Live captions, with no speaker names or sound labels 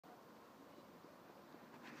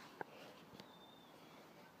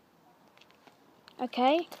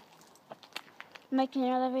Okay, making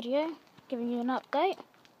another video, giving you an update.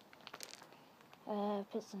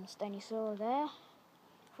 Put some stony soil there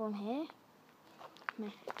from here.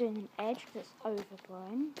 I'm doing an edge that's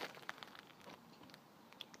overgrown.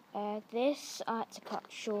 This I had to cut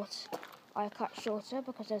short. I cut shorter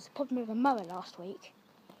because there was a problem with a mower last week.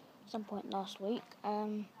 Some point last week.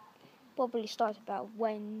 Probably started about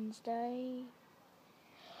Wednesday.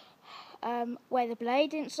 Where the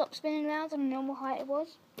blade didn't stop spinning around on the normal height it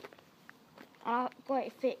was. I got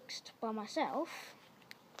it fixed by myself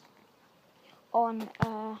on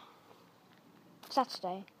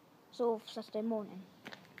Saturday, sort of Saturday morning.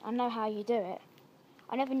 I know how you do it.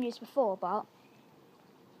 I never knew this before, but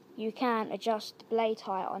you can adjust the blade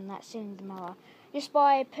height on that cylinder mower just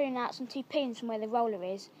by pulling out some 2 pins from where the roller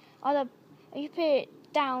is. Either if you put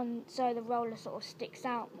it down so the roller sort of sticks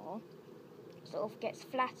out more, sort of gets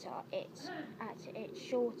flatter, it's at its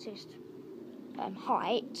shortest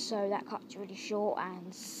height, so that cuts really short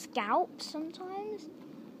and scalps sometimes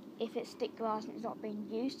if it's thick grass and it's not being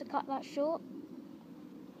used to cut that short.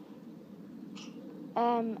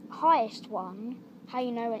 Highest one, how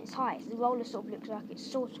you know when it's highest, the roller sort of looks like it's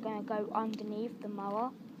sort of going to go underneath the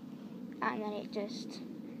mower and then it just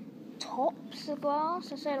tops the grass.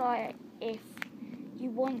 So say like if you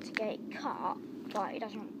want to get it cut but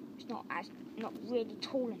it's not really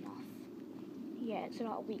tall enough, yeah, so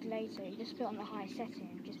like a week later you just put it on the high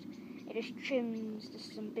setting, it just trims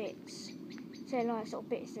just some bits, so like sort of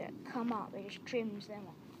bits that come up, it just trims them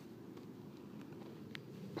off.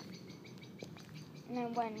 And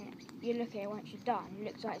then when you look at it once you're done, it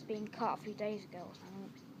looks like it's been cut a few days ago or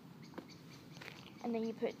something. And then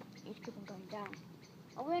you keep on going down.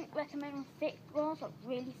 I wouldn't recommend on thick grass, like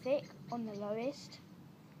really thick, on the lowest.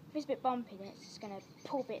 If it's a bit bumpy, then it's just going to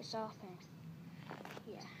pull bits up and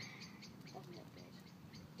yeah, doesn't look good.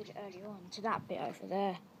 Did it earlier on to that bit over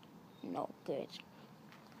there, not good.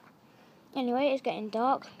 Anyway, it's getting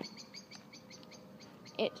dark.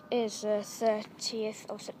 It is the 30th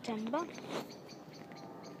of September.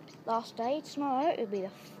 Last day. Tomorrow it will be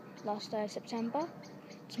the last day of September.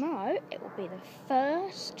 Tomorrow it will be the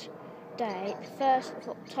first day, the 1st of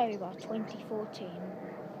October 2014.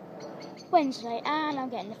 Wednesday, and I'm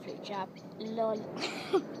getting the flu jab. Lol.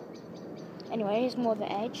 Anyway, here's more of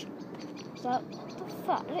the edge. So, what the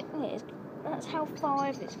fuck? Look at this. That's how far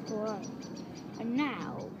over it's grown. And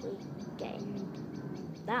now we're getting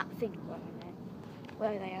that thing growing there.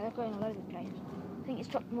 Where they are, they're growing all over the place. I think it's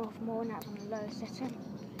dropped them off more now it's on the lower setting.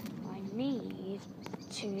 I need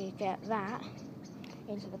to get that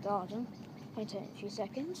into the garden. I'll take a few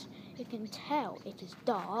seconds. You can tell it is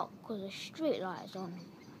dark because the street light is on.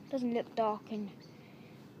 It doesn't look dark in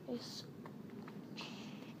this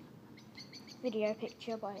video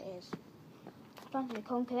picture, but it is. I planted a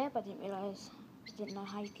conker there, but I didn't know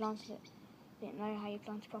how you planted it. Didn't know how you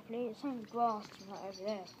planted it properly. There's some grass right over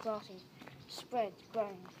there. Grassy spread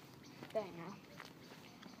growing there now.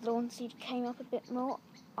 Lawn seed came up a bit more.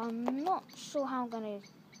 I'm not sure how I'm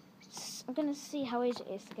gonna see how easy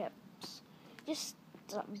it is to get just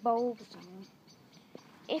like bulbs and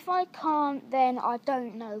if I can't, then I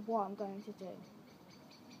don't know what I'm going to do.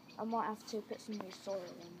 I might have to put some new soil in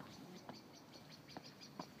or something.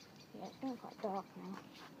 Yeah, it's getting quite dark now.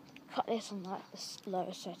 Cut this on like the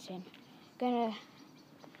lower setting. Gonna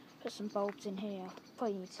put some bulbs in here.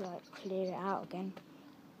 Probably need to like clear it out again.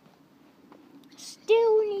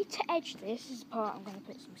 Still need to edge this. This is the part I'm going to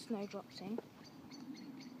put some snowdrops in.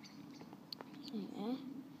 Yeah.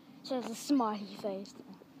 So there's a smiley face.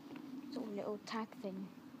 Sort of little tag thing.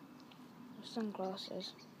 With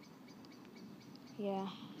sunglasses. Yeah.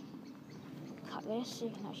 Cut this so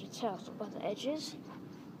you can actually tell sort of by the edges.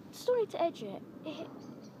 Still need to edge it. It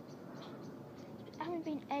hasn't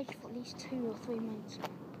been edged for at least 2 or 3 months now.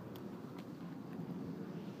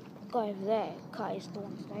 The guy over there cut his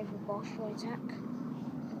lawn today with a Bosch tack.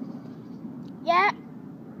 Yeah.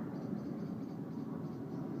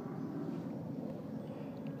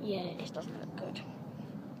 Yeah, this doesn't look good.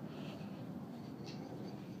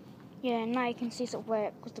 Yeah, now you can see sort of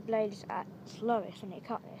where, because the blade is at its lowest when it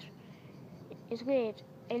cut this. It's weird.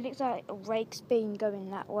 It looks like a rake's been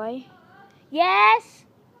going that way. Yes!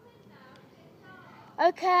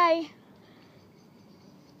 Okay.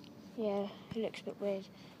 Yeah, it looks a bit weird.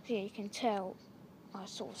 So yeah, you can tell I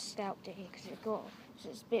sort of scalped it here because it got, so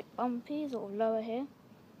it's a bit bumpy, sort of lower here,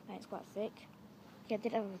 and it's quite thick. Yeah, I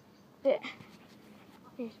did have a bit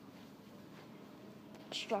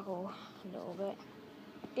struggle a little bit.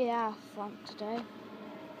 Did our front today.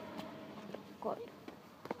 Got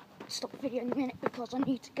to stop the video in a minute because I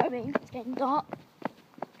need to go in. It's getting dark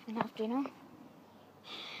and have dinner.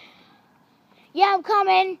 Yeah, I'm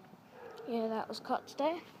coming. Yeah, that was cut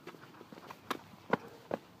today.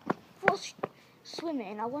 For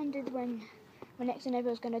swimming, I wondered when my next neighbour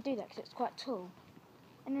was going to do that because it's quite tall.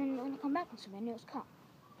 And then when I come back on swimming, it was cut.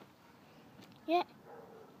 Yeah,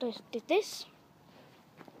 did this.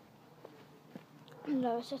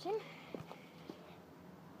 Lower setting.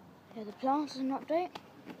 Yeah, the plants is an update.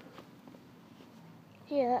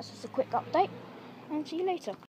 Yeah, that's just a quick update. And see you later.